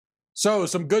So,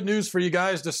 some good news for you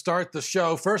guys to start the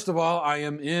show. First of all, I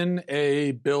am in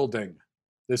a building.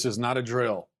 This is not a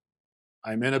drill.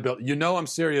 I'm in a building. You know I'm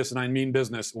serious and I mean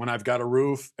business when I've got a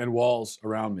roof and walls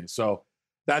around me. So,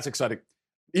 that's exciting.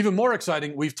 Even more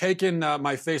exciting, we've taken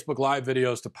my Facebook Live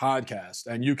videos to podcast,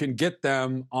 and you can get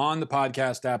them on the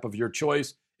podcast app of your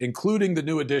choice, including the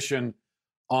new edition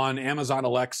on Amazon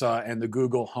Alexa and the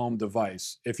Google Home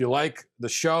device. If you like the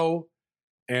show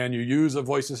and you use a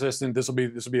voice assistant, this will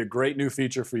be a great new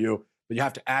feature for you, but you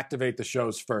have to activate the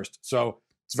shows first. So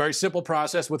it's a very simple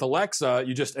process. With Alexa,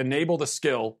 you just enable the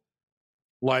skill,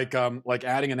 like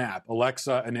adding an app.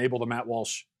 Alexa, enable the Matt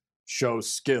Walsh Show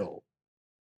skill.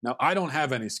 Now, I don't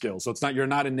have any skills, so you're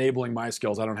not enabling my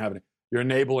skills. I don't have any. You're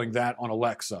enabling that on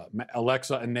Alexa.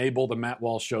 Alexa, enable the Matt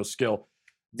Walsh Show skill.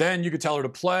 Then you could tell her to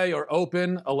play or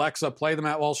open. Alexa, play the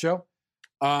Matt Walsh Show.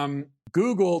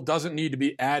 Google doesn't need to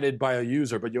be added by a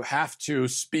user, but you have to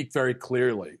speak very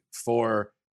clearly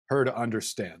for her to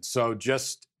understand. So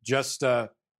and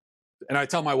I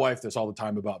tell my wife this all the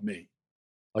time about me.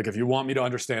 Like, if you want me to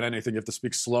understand anything, you have to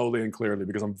speak slowly and clearly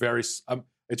because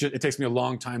it takes me a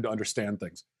long time to understand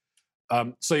things.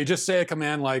 So you just say a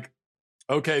command like,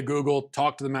 okay, Google,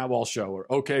 talk to the Matt Walsh Show, or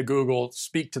okay, Google,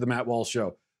 speak to the Matt Walsh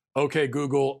Show. Okay,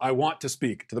 Google, I want to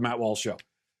speak to the Matt Walsh Show.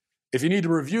 If you need to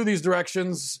review these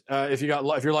directions, if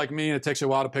you're like me and it takes you a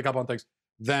while to pick up on things,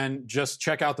 then just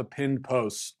check out the pinned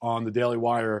posts on the Daily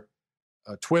Wire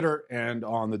Twitter and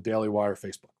on the Daily Wire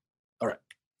Facebook. All right.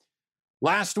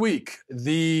 Last week,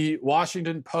 the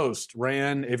Washington Post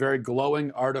ran a very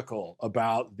glowing article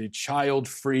about the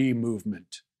child-free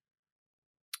movement.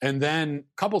 And then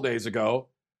a couple days ago,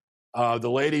 the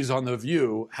ladies on The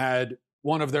View had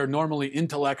one of their normally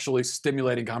intellectually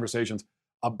stimulating conversations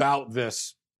about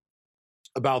this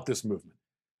movement.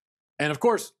 And of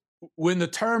course, when the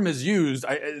term is used,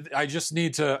 I just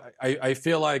need to, I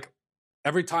feel like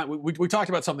every time, we talked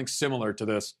about something similar to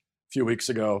this a few weeks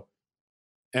ago,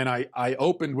 and I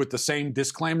opened with the same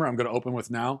disclaimer I'm going to open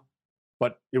with now,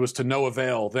 but it was to no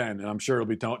avail then, and I'm sure it'll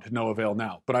be to no avail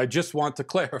now. But I just want to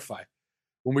clarify.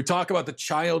 When we talk about the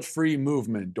child-free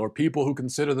movement, or people who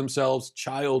consider themselves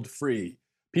child-free,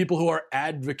 people who are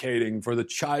advocating for the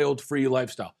child-free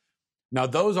lifestyle, now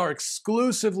those are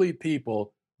exclusively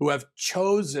people who have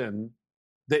chosen,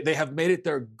 they have made it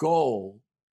their goal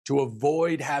to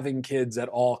avoid having kids at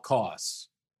all costs,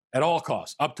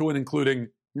 up to and including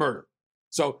murder.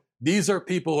 So these are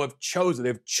people who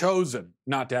they've chosen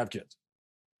not to have kids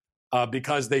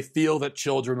because they feel that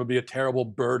children would be a terrible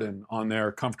burden on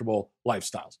their comfortable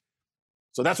lifestyles.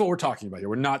 So that's what we're talking about here.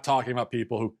 We're not talking about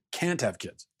people who can't have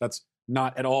kids. That's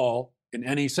not at all, in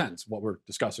any sense, what we're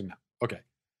discussing now. Okay.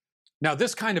 Now,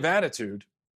 this kind of attitude,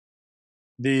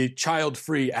 the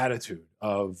child-free attitude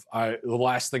of the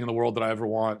last thing in the world that I ever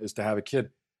want is to have a kid,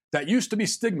 that used to be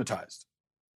stigmatized.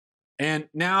 And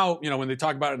now, when they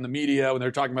talk about it in the media, when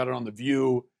they're talking about it on The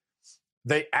View,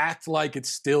 they act like it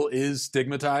still is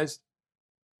stigmatized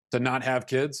to not have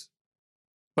kids.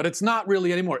 But it's not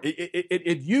really anymore.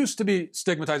 It used to be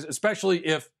stigmatized, especially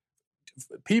if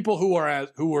people who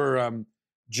were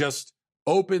just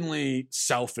openly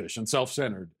selfish and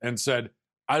self-centered and said,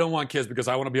 I don't want kids because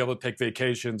I want to be able to take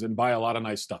vacations and buy a lot of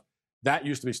nice stuff. That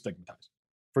used to be stigmatized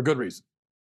for good reason.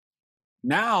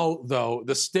 Now, though,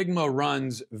 the stigma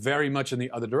runs very much in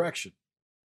the other direction.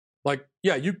 Like,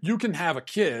 yeah, you can have a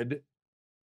kid.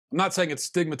 I'm not saying it's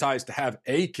stigmatized to have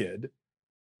a kid,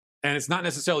 and it's not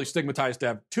necessarily stigmatized to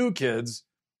have 2 kids.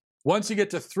 Once you get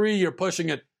to 3, you're pushing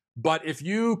it. But if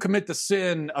you commit the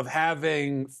sin of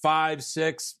having 5,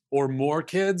 6, or more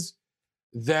kids,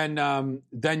 then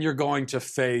you're going to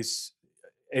face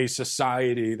a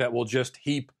society that will just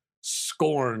heap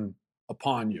scorn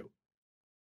upon you.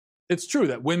 It's true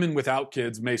that women without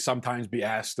kids may sometimes be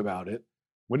asked about it.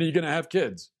 When are you going to have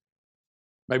kids?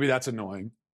 Maybe that's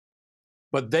annoying.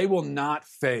 But they will not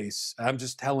face, I'm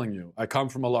just telling you, I come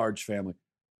from a large family.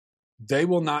 They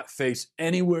will not face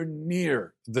anywhere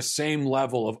near the same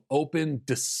level of open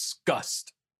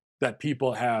disgust that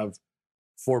people have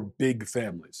for big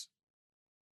families.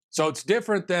 So it's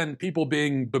different than people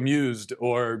being bemused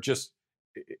or just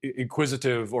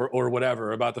inquisitive or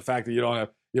whatever about the fact that you don't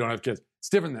have kids. It's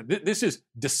different than this is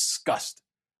disgust.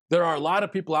 There are a lot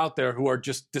of people out there who are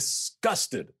just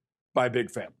disgusted by big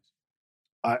families.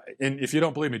 And if you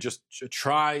don't believe me, just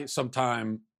try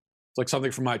sometime. It's like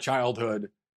something from my childhood.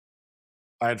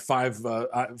 I had five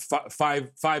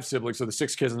siblings, so the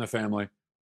 6 kids in the family.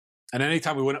 And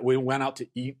anytime we went out to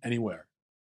eat anywhere,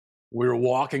 we were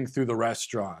walking through the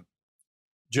restaurant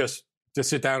just to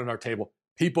sit down at our table.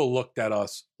 People looked at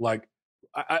us like,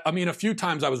 I mean, a few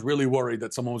times I was really worried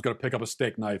that someone was going to pick up a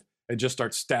steak knife and just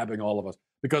start stabbing all of us.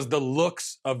 Because the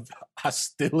looks of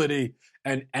hostility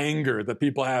and anger that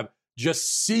people have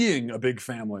just seeing a big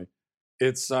family,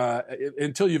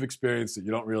 until you've experienced it,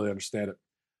 you don't really understand it.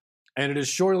 And it is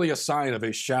surely a sign of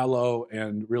a shallow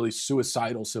and really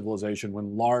suicidal civilization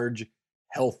when large,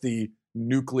 healthy,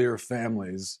 nuclear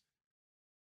families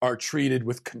are treated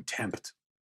with contempt.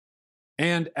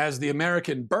 And as the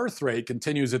American birth rate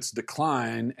continues its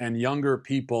decline and younger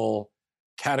people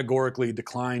categorically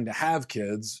decline to have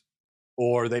kids,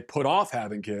 or they put off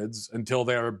having kids until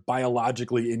they're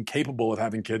biologically incapable of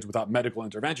having kids without medical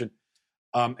intervention,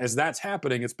 as that's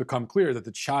happening, it's become clear that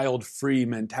the child-free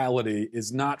mentality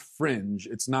is not fringe.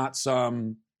 It's not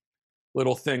some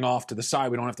little thing off to the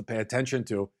side we don't have to pay attention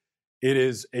to. It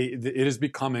is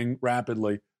becoming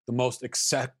rapidly the most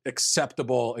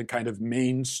acceptable and kind of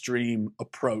mainstream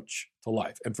approach to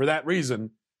life. And for that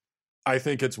reason, I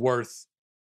think it's worth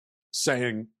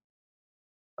saying,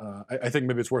 I think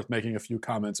maybe it's worth making a few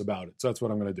comments about it. So that's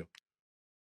what I'm going to do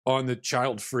on the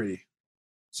child-free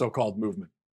so-called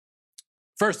movement.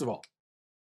 First of all,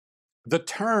 the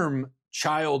term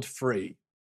child-free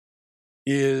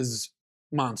is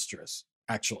monstrous,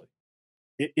 actually.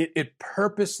 It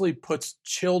purposely puts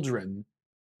children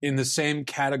in the same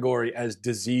category as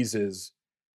diseases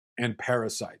and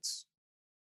parasites.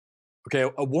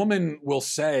 Okay, a woman will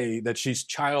say that she's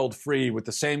child-free with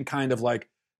the same kind of like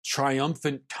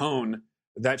triumphant tone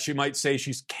that she might say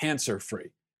she's cancer-free.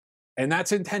 And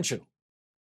that's intentional.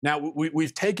 Now,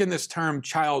 we've taken this term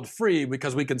child-free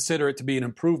because we consider it to be an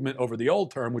improvement over the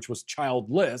old term, which was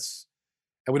childless.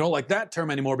 And we don't like that term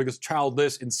anymore because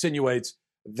childless insinuates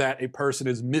that a person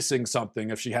is missing something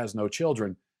if she has no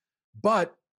children.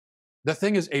 But the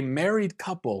thing is, a married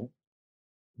couple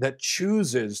that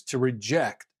chooses to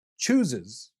reject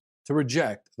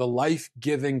the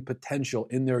life-giving potential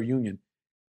in their union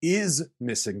is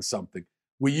missing something.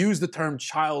 We use the term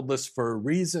childless for a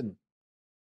reason,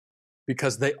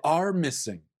 because they are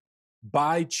missing,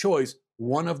 by choice,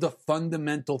 one of the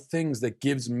fundamental things that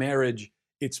gives marriage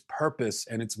its purpose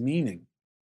and its meaning.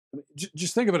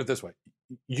 Just think of it this way.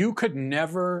 You could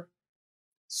never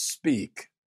speak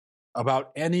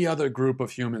about any other group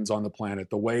of humans on the planet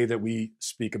the way that we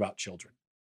speak about children.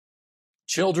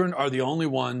 Children are the only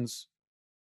ones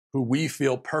who we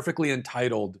feel perfectly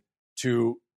entitled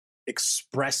to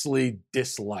expressly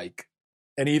dislike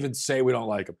and even say we don't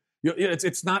like them.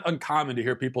 It's not uncommon to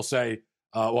hear people say,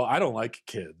 well, I don't like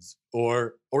kids,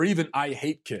 or even I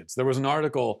hate kids. There was an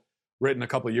article written a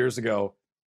couple of years ago.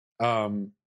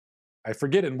 I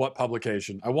forget in what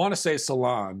publication. I want to say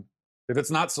Salon. If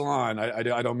it's not Salon,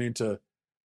 I don't mean to.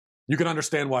 You can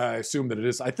understand why I assume that it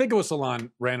is. I think it was Salon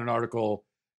ran an article,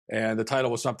 and the title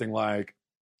was something like,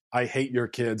 I hate your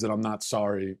kids and I'm not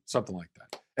sorry, something like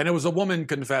that. And it was a woman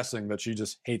confessing that she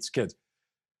just hates kids.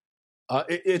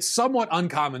 It's somewhat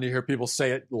uncommon to hear people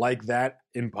say it like that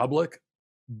in public,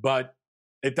 but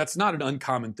that's not an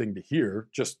uncommon thing to hear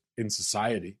just in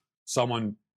society.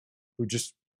 Someone who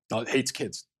just hates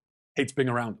kids, hates being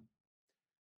around them.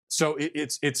 So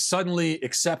it's suddenly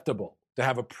acceptable to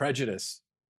have a prejudice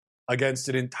against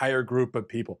an entire group of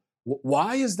people.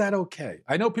 Why is that okay?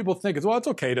 I know people think, well, it's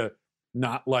okay to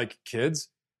not like kids.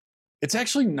 It's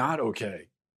actually not okay.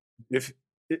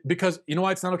 Because you know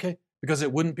why it's not okay? Because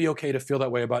it wouldn't be okay to feel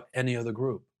that way about any other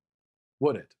group,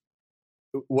 would it?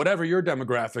 Whatever your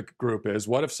demographic group is,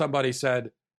 what if somebody said,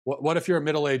 what if you're a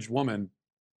middle-aged woman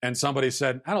and somebody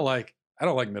said, I don't like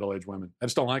middle-aged women. I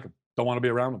just don't like them. Don't want to be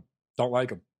around them. Don't like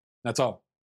them. That's all.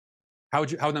 How would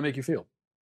that make you feel?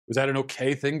 Was that an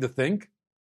okay thing to think?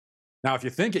 Now, if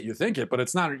you think it, you think it, but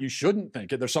it's not, you shouldn't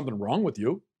think it. There's something wrong with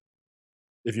you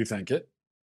if you think it.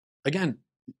 Again,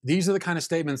 these are the kind of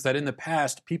statements that in the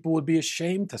past people would be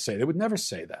ashamed to say. They would never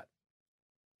say that.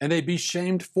 And they'd be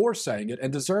shamed for saying it,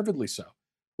 and deservedly so.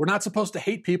 We're not supposed to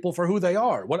hate people for who they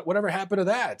are. Whatever happened to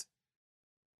that?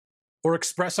 Or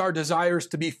express our desires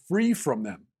to be free from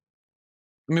them.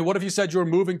 I mean, what if you said you were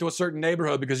moving to a certain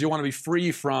neighborhood because you want to be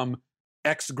free from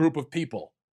X group of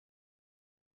people?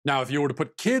 Now, if you were to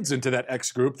put kids into that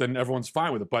X group, then everyone's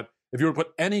fine with it. But if you were to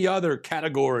put any other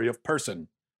category of person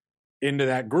into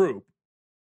that group,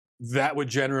 that would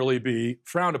generally be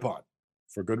frowned upon.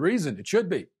 For good reason. It should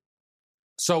be.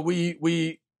 So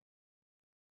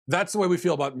that's the way we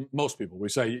feel about most people. We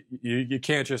say you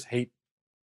can't just hate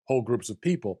whole groups of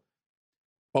people.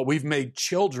 But we've made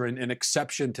children an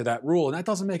exception to that rule, and that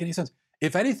doesn't make any sense.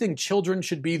 If anything, children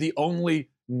should be the only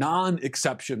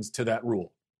non-exceptions to that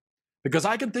rule. Because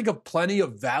I can think of plenty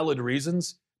of valid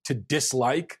reasons to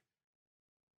dislike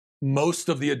most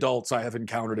of the adults I have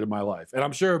encountered in my life. And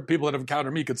I'm sure people that have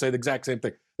encountered me could say the exact same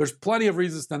thing. There's plenty of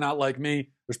reasons to not like me.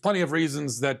 There's plenty of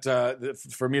reasons that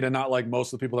for me to not like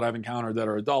most of the people that I've encountered that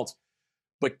are adults.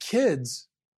 But kids,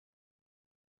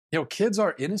 kids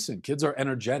are innocent. Kids are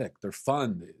energetic. They're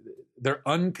fun. They're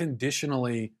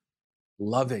unconditionally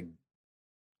loving.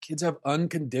 Kids have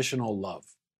unconditional love.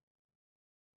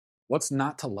 What's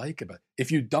not to like about it?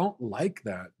 If you don't like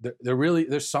that,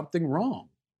 there's something wrong.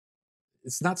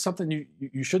 It's not something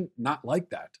you shouldn't not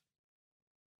like that.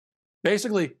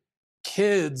 Basically,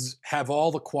 kids have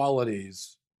all the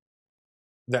qualities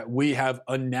that we have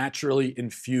unnaturally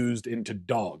infused into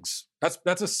dogs.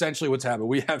 That's essentially what's happened.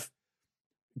 We have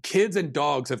kids and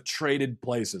dogs have traded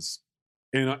places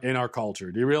in our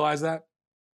culture. Do you realize that?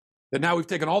 That now we've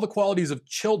taken all the qualities of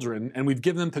children and we've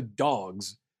given them to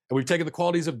dogs, and we've taken the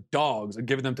qualities of dogs and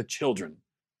given them to children.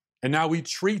 And now we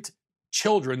treat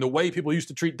children the way people used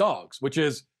to treat dogs, which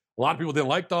is a lot of people didn't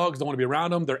like dogs, don't want to be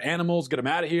around them. They're animals, get them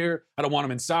out of here. I don't want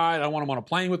them inside. I don't want them on a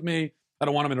plane with me. I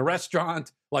don't want them in a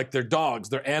restaurant. Like, they're dogs,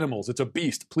 they're animals. It's a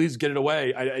beast. Please get it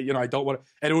away. I don't want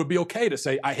to. And it would be okay to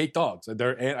say, I hate dogs.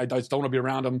 I just don't want to be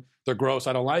around them. They're gross.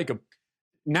 I don't like them.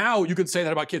 Now you could say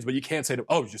that about kids, but you can't say,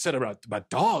 you said it about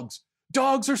dogs.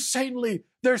 Dogs are saintly.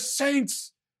 They're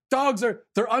saints.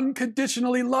 They're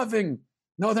unconditionally loving.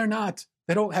 No, they're not.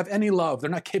 They don't have any love. They're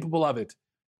not capable of it.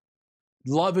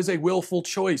 Love is a willful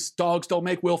choice. Dogs don't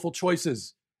make willful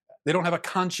choices. They don't have a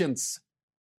conscience.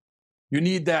 You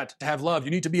need that to have love.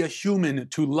 You need to be a human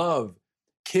to love.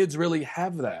 Kids really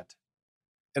have that.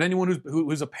 And anyone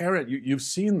who's a parent, you've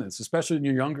seen this, especially in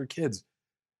your younger kids,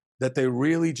 that they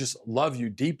really just love you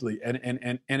deeply. And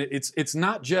it's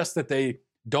not just that they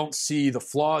don't see the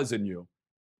flaws in you.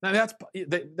 Now,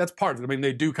 that's part of it. I mean,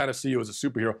 they do kind of see you as a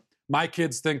superhero. My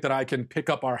kids think that I can pick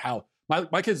up our house.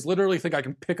 My kids literally think I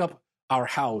can pick up our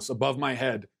house above my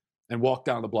head and walk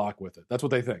down the block with it. That's what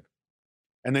they think.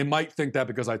 And they might think that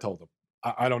because I told them.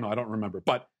 I don't know. I don't remember.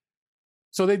 But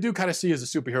so they do kind of see you as a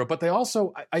superhero. But they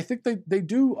also, I think they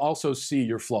do also see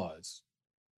your flaws.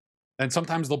 And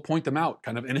sometimes they'll point them out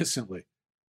kind of innocently.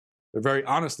 They're very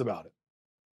honest about it.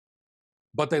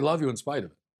 But they love you in spite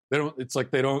of it. It's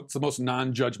the most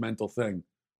non-judgmental thing.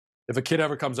 If a kid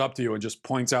ever comes up to you and just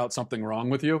points out something wrong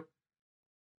with you,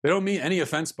 they don't mean any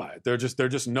offense by it. They're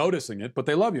just noticing it, but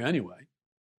they love you anyway.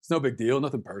 It's no big deal,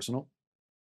 nothing personal.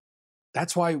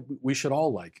 That's why we should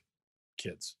all like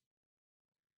kids.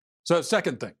 So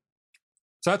second thing.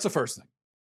 So that's the first thing.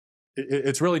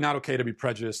 It's really not okay to be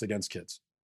prejudiced against kids.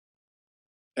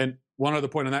 And one other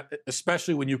point on that,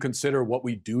 especially when you consider what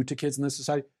we do to kids in this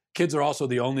society, kids are also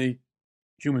the only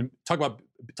human, talk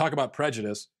about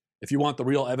prejudice. If you want the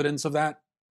real evidence of that,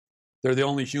 they're the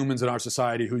only humans in our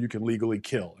society who you can legally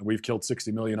kill. And we've killed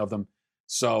 60 million of them.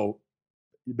 So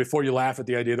before you laugh at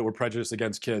the idea that we're prejudiced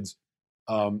against kids,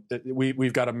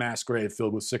 we've got a mass grave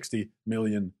filled with 60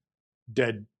 million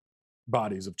dead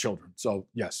bodies of children. So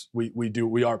yes,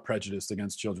 we are prejudiced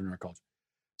against children in our culture.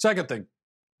 Second thing,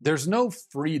 there's no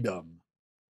freedom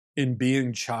in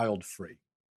being child-free,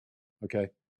 okay?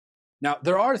 Now,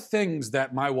 there are things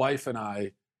that my wife and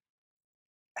I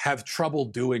have trouble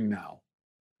doing now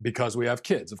because we have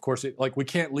kids. Of course, we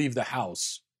can't leave the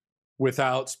house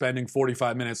without spending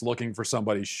 45 minutes looking for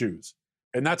somebody's shoes.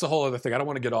 And that's a whole other thing. I don't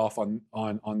want to get off on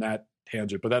that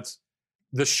tangent, but that's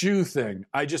the shoe thing.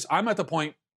 I'm at the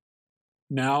point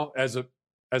now as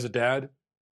a dad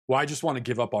where I just want to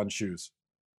give up on shoes.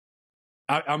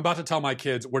 I'm about to tell my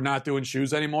kids we're not doing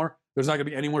shoes anymore. There's not going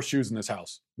to be any more shoes in this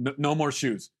house. No more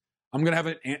shoes. I'm going to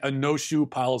have a no shoe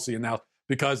policy in the house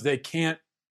because they can't.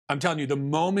 I'm telling you, the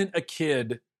moment a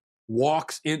kid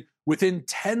walks in, within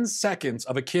 10 seconds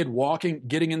of a kid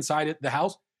getting inside the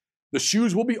house, the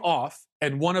shoes will be off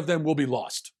and one of them will be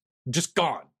lost, just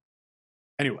gone.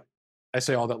 Anyway, I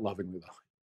say all that lovingly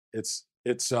though.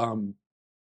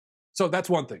 So that's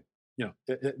one thing.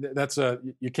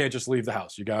 You can't just leave the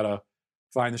house. You gotta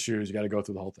find the shoes. You gotta go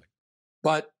through the whole thing.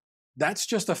 But that's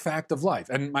just a fact of life.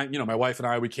 And my wife and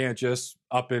I, we can't just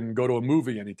up and go to a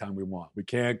movie anytime we want. We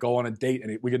can't go on a date.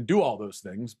 We can do all those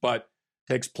things, but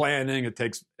it takes planning. It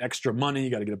takes extra money.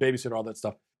 You got to get a babysitter, all that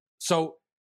stuff. So,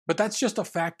 but that's just a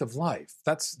fact of life.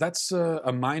 That's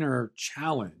a minor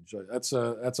challenge. That's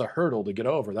a hurdle to get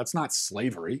over. That's not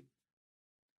slavery.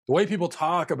 The way people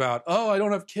talk about, I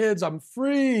don't have kids, I'm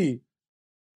free.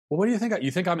 Well, what do you think?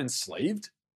 You think I'm enslaved?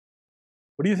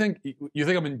 What do you think? You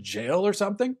think I'm in jail or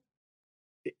something?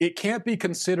 It can't be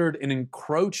considered an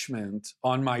encroachment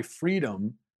on my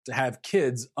freedom to have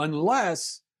kids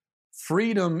unless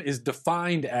freedom is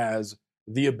defined as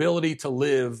the ability to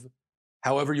live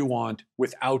however you want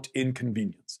without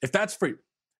inconvenience. If that's free,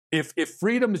 if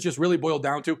freedom is just really boiled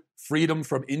down to freedom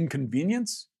from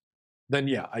inconvenience, then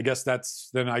yeah, I guess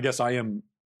I am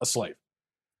a slave.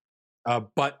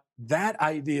 But that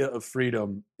idea of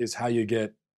freedom is how you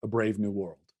get A Brave New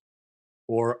World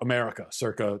or America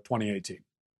circa 2018.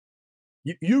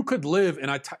 You could live in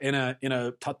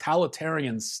a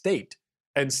totalitarian state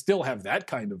and still have that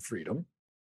kind of freedom.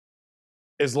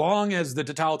 As long as the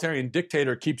totalitarian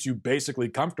dictator keeps you basically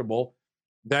comfortable,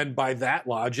 then by that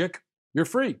logic, you're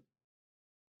free.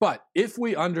 But if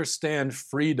we understand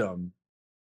freedom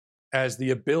as the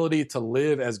ability to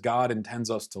live as God intends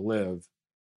us to live,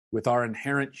 with our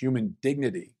inherent human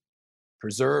dignity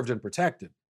preserved and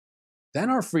protected, then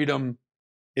our freedom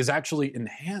is actually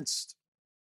enhanced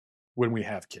when we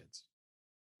have kids,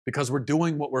 because we're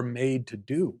doing what we're made to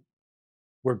do.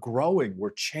 We're growing,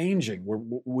 we're changing,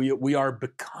 we are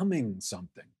becoming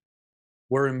something.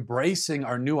 We're embracing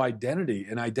our new identity,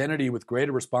 an identity with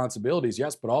greater responsibilities,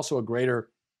 yes, but also a greater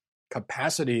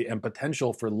capacity and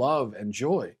potential for love and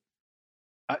joy.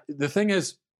 The thing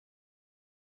is,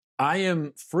 I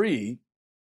am free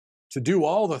to do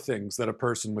all the things that a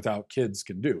person without kids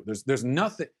can do.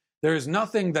 There is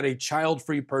nothing that a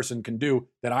child-free person can do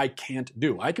that I can't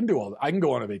do. I can do all that. I can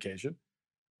go on a vacation.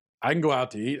 I can go out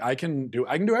to eat. I can do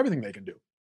everything they can do.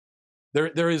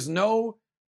 There is no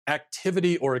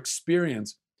activity or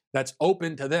experience that's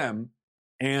open to them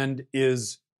and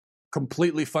is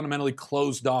completely fundamentally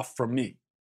closed off from me.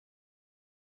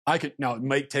 Now, it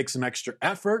might take some extra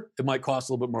effort. It might cost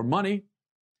a little bit more money.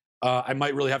 I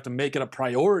might really have to make it a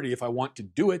priority if I want to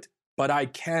do it, but I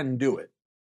can do it.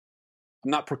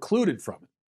 I'm not precluded from it.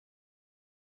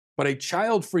 But a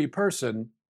child-free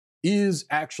person is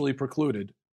actually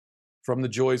precluded from the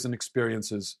joys and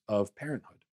experiences of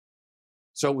parenthood.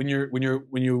 So when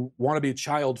you want to be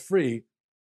child-free,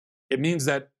 it means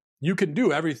that you can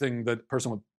do everything that a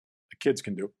person with kids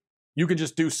can do. You can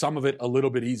just do some of it a little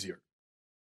bit easier.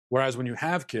 Whereas when you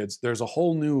have kids, there's a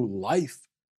whole new life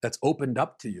that's opened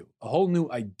up to you, a whole new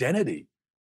identity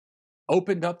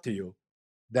opened up to you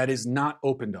that is not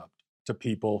opened up to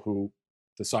people who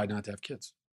decide not to have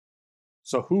kids.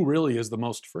 So who really is the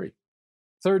most free?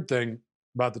 Third thing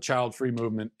about the child-free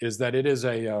movement is that it is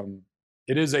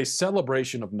a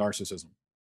celebration of narcissism.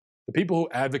 The people who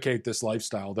advocate this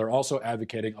lifestyle, they're also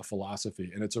advocating a philosophy,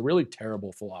 and it's a really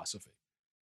terrible philosophy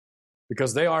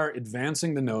because they are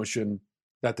advancing the notion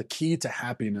that the key to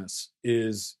happiness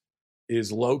is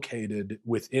located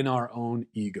within our own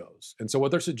egos. And so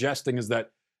what they're suggesting is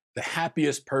that the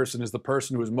happiest person is the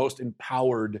person who is most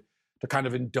empowered to kind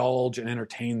of indulge and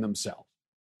entertain themselves.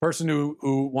 Person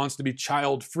who wants to be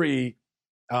child-free,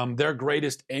 their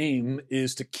greatest aim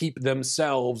is to keep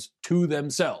themselves to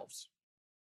themselves,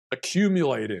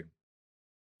 accumulating.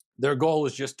 Their goal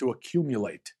is just to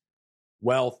accumulate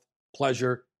wealth,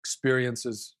 pleasure,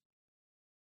 experiences,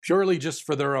 purely just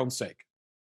for their own sake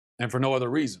and for no other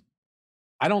reason.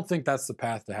 I don't think that's the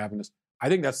path to happiness. I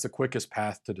think that's the quickest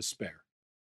path to despair.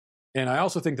 And I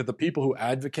also think that the people who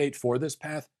advocate for this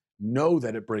path know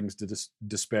that it brings to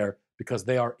despair because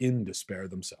they are in despair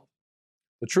themselves.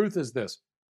 The truth is this: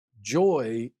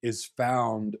 joy is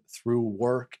found through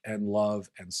work and love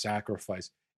and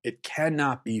sacrifice. It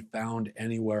cannot be found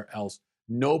anywhere else.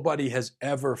 Nobody has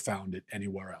ever found it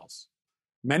anywhere else.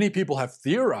 Many people have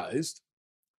theorized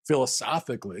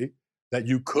philosophically that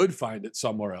you could find it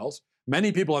somewhere else.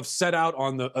 Many people have set out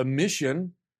on a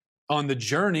mission, on the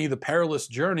journey, the perilous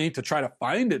journey, to try to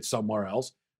find it somewhere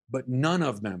else, but none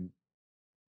of them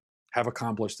have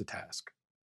accomplished the task.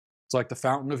 It's like the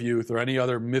fountain of youth or any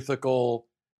other mythical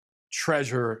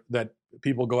treasure that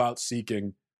people go out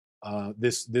seeking,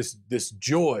 this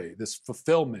joy, this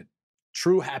fulfillment,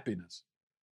 true happiness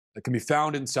that can be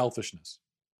found in selfishness.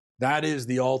 That is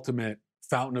the ultimate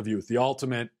fountain of youth, the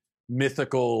ultimate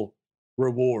mythical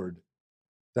reward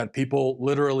that people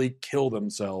literally kill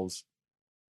themselves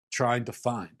trying to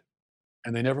find,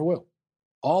 and they never will.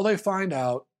 All they find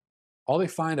out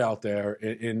there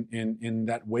in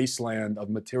that wasteland of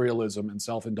materialism and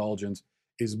self-indulgence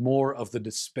is more of the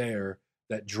despair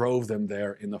that drove them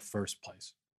there in the first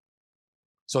place.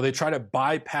 So they try to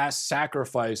bypass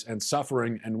sacrifice and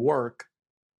suffering and work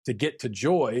to get to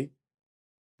joy,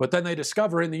 but then they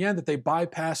discover in the end that they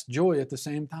bypassed joy at the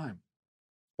same time.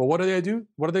 But what do they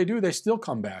do? They still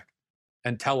come back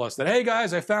and tell us that, hey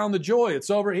guys, I found the joy.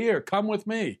 It's over here. Come with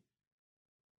me.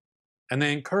 And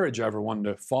they encourage everyone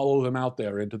to follow them out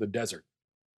there into the desert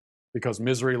because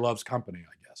misery loves company,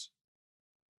 I guess.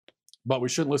 But we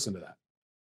shouldn't listen to that.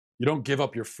 You don't give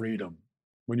up your freedom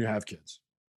when you have kids.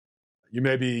 You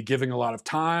may be giving a lot of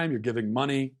time, you're giving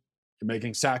money, you're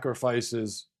making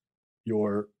sacrifices,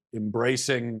 you're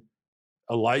embracing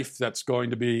a life that's going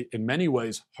to be in many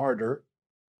ways harder,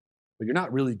 but you're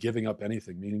not really giving up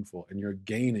anything meaningful, and you're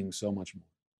gaining so much more.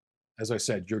 As I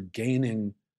said, you're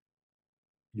gaining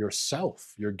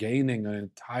yourself. You're gaining an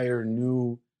entire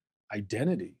new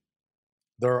identity.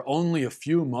 There are only a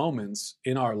few moments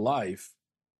in our life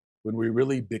when we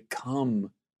really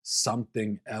become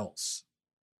something else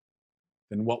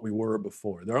than what we were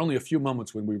before. There are only a few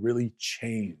moments when we really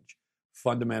change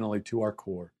fundamentally to our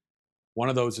core. One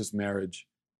of those is marriage.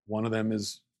 One of them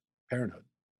is parenthood.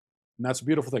 And that's a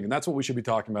beautiful thing. And that's what we should be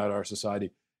talking about in our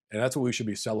society. And that's what we should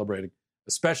be celebrating,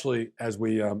 especially as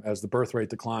the birth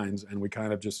rate declines and we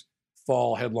kind of just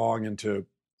fall headlong into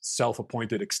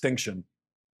self-appointed extinction.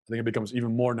 I think it becomes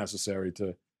even more necessary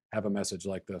to have a message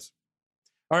like this.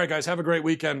 All right, guys, have a great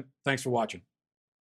weekend. Thanks for watching.